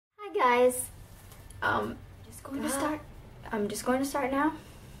guys, I'm just going to start now.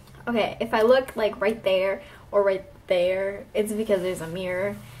 Okay, if I look like right there or right there, it's because there's a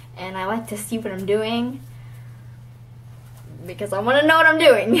mirror and I like to see what I'm doing because I want to know what I'm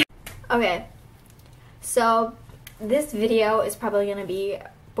doing. Okay, so this video is probably going to be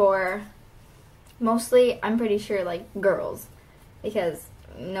for mostly, I'm pretty sure, like girls, because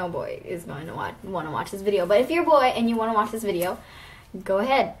no boy is going to want to watch this video. But if you're a boy and you want to watch this video, go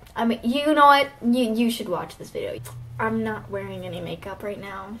ahead. I mean, you know what? You should watch this video. I'm not wearing any makeup right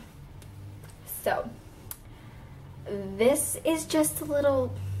now. So, this is just a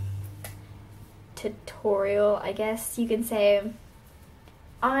little tutorial, I guess you can say,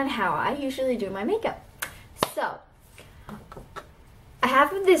 on how I usually do my makeup. So, I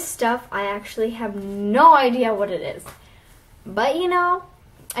have this stuff. I actually have no idea what it is. But, you know,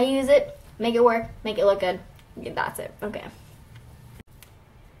 I use it, make it work, make it look good. That's it. Okay.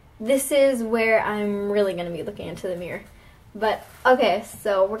 This is where I'm really going to be looking into the mirror. But, okay,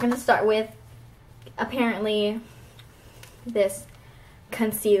 so we're going to start with, apparently, this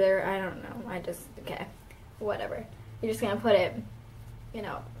concealer. I don't know. Okay, whatever. You're just going to put it, you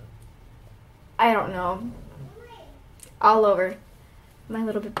know, I don't know, all over. My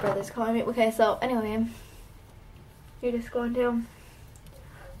little bit brother's calling me. Okay, so anyway, you're just going to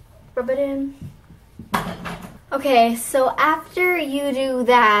rub it in. Okay, so after you do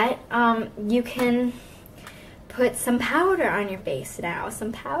that, you can put some powder on your face now.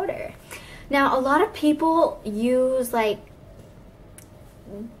 Some powder. Now, a lot of people use like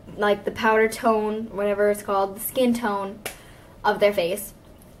the powder tone, whatever it's called, the skin tone of their face.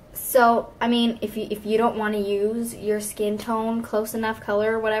 So, I mean, if you don't want to use your skin tone, close enough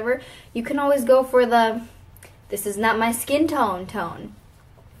color or whatever, you can always go for the, this is not my skin tone.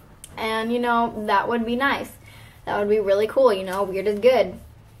 And, you know, that would be nice. That would be really cool, you know, weird is good.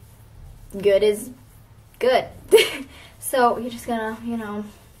 Good is good. So, you're just gonna, you know,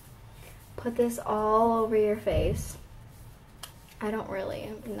 put this all over your face. I don't really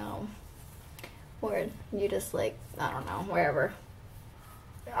know where, you just like, I don't know, wherever.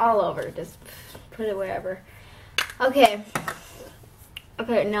 All over, just put it wherever. Okay.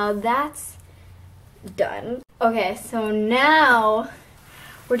 Okay, now that's done. Okay, so now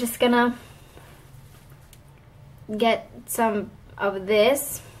we're just gonna get some of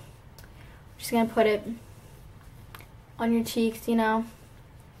this. Just gonna put it on your cheeks, you know,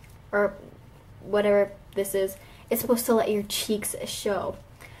 or whatever this is. It's supposed to let your cheeks show.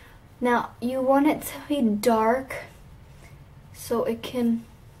 Now, you want it to be dark so it can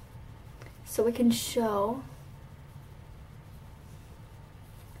show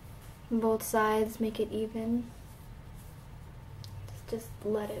both sides, make it even. Just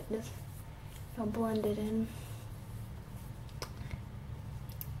let it, just, you know, blend it in.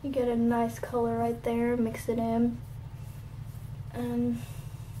 You get a nice color right there, mix it in.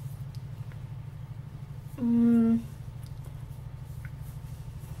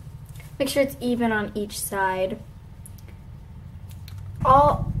 Make sure it's even on each side.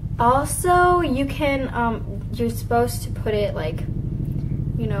 Also, you can, you're supposed to put it like,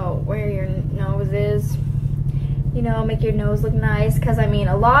 you know, where your nose is. You know, make your nose look nice. Because, I mean,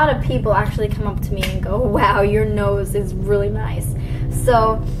 a lot of people actually come up to me and go, wow, your nose is really nice.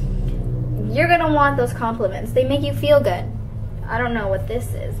 So, you're going to want those compliments. They make you feel good. I don't know what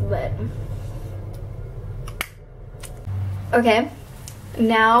this is, but... Okay.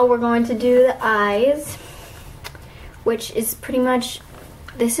 Now, we're going to do the eyes. Which is pretty much...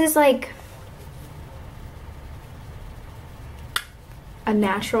 This is like a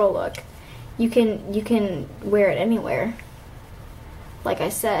natural look. You can wear it anywhere. Like I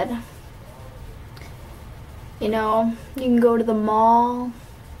said. You know, you can go to the mall,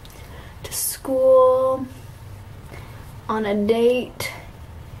 to school, on a date.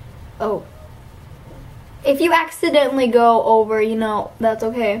 Oh. If you accidentally go over, you know, that's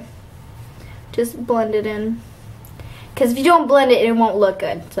okay. Just blend it in. Because if you don't blend it, it won't look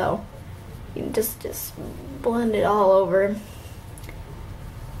good. So, you just blend it all over.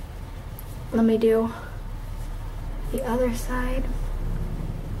 Let me do the other side.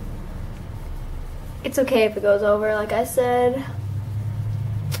 It's okay if it goes over, like I said.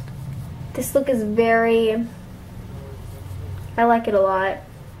 This look is very... I like it a lot.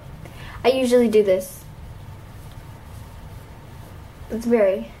 I usually do this. It's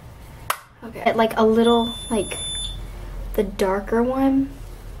very... Okay. Like a little, like... the darker one,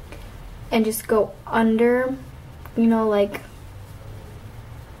 and just go under, you know, like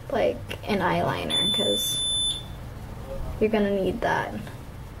an eyeliner, because you're gonna need that.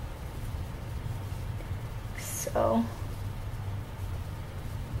 So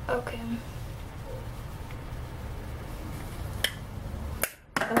Okay.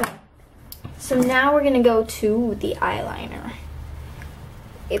 Okay. So now we're gonna go to the eyeliner.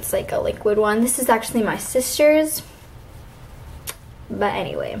 It's like a liquid one. This is actually my sister's. But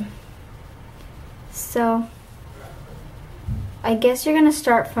anyway. So I guess you're gonna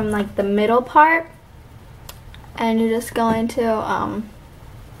start from like the middle part, and you're just going to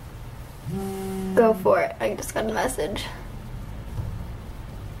go for it. I just got a message.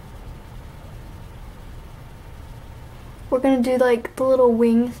 We're gonna do like the little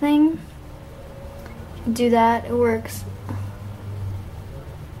wing thing. Do that, it works.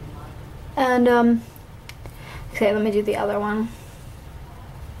 And okay, let me do the other one.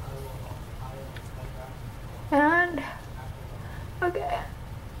 And okay.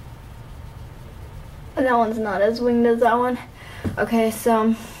 And that one's not as winged as that one. Okay,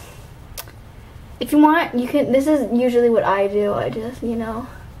 so if you want, you can, this is usually what I do. I just, you know,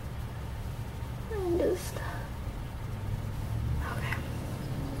 and just, okay.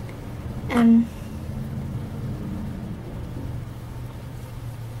 And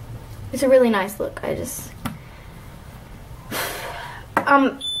it's a really nice look. I just,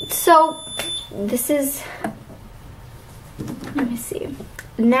 so this is, let me see.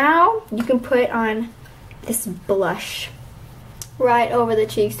 Now you can put on this blush right over the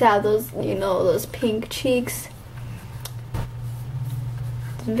cheeks to have those, you know, those pink cheeks.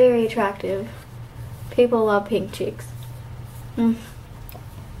 It's very attractive. People love pink cheeks.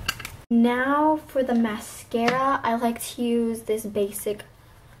 Now for the mascara, I like to use this basic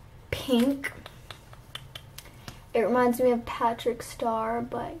pink. It reminds me of Patrick Star,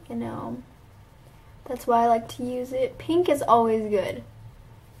 but you know, that's why I like to use it. Pink is always good.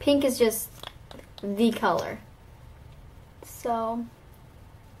 Pink is just the color. So,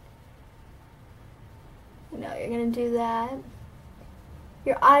 you know, you're gonna do that.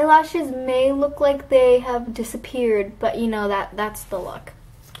 Your eyelashes may look like they have disappeared, but you know, that's the look.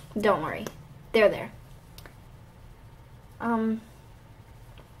 Don't worry. They're there.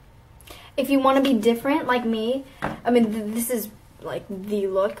 If you want to be different like me, I mean, this is like the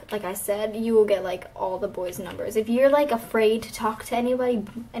look, like I said, you will get like all the boys' numbers. If you're like afraid to talk to anybody,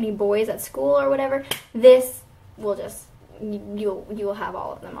 any boys at school or whatever, this will just, you will have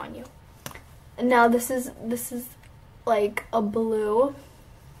all of them on you. And now this is like a blue.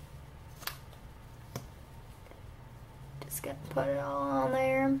 Just gonna put it all on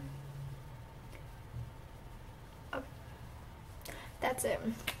there. Okay. That's it.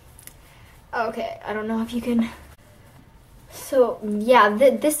 Okay, I don't know if you can. So yeah,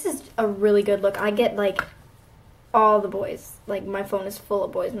 this is a really good look. I get like all the boys. Like my phone is full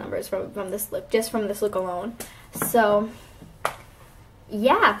of boys' numbers from this look, just from this look alone. So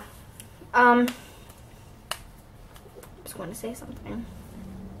yeah, just want to say something.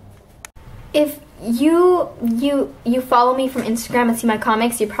 If you follow me from Instagram and see my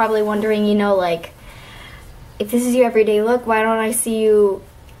comics, you're probably wondering, you know, like, if this is your everyday look, why don't I see you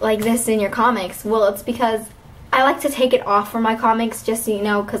like this in your comics? Well, it's because I like to take it off for my comics, just so you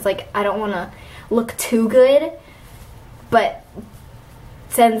know, because like I don't want to look too good. But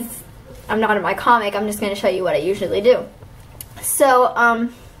since I'm not in my comic, I'm just going to show you what I usually do. So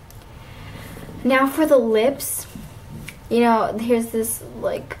now for the lips, you know, here's this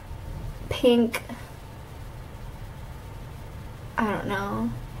like pink, I don't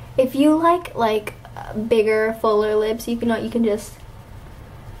know. If you like bigger, fuller lips, you can just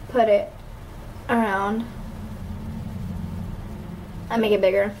put it around. I make it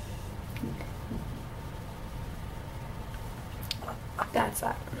bigger. That's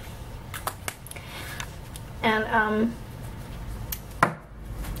that. And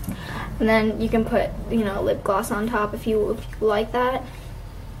then you can put, you know, lip gloss on top if you like that.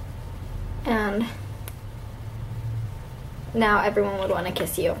 And now everyone would want to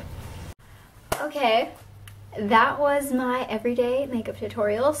kiss you. Okay, that was my everyday makeup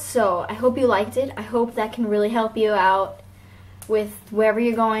tutorial. So I hope you liked it. I hope that can really help you out with wherever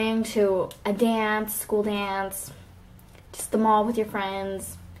you're going to, a dance, school dance, just the mall with your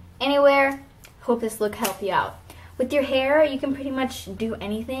friends, anywhere. Hope this look helped you out. With your hair, you can pretty much do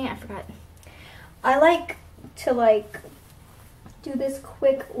anything. I forgot. I like to do this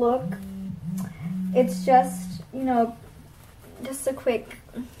quick look. It's just, you know, just a quick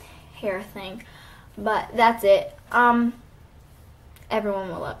hair thing. But that's it. Everyone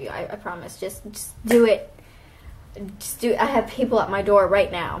will love you. I promise. Just do it. Just do it. I have people at my door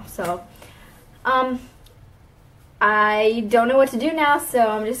right now. So, I don't know what to do now, so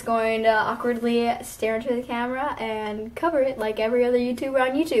I'm just going to awkwardly stare into the camera and cover it like every other YouTuber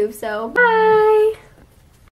on YouTube. So, bye!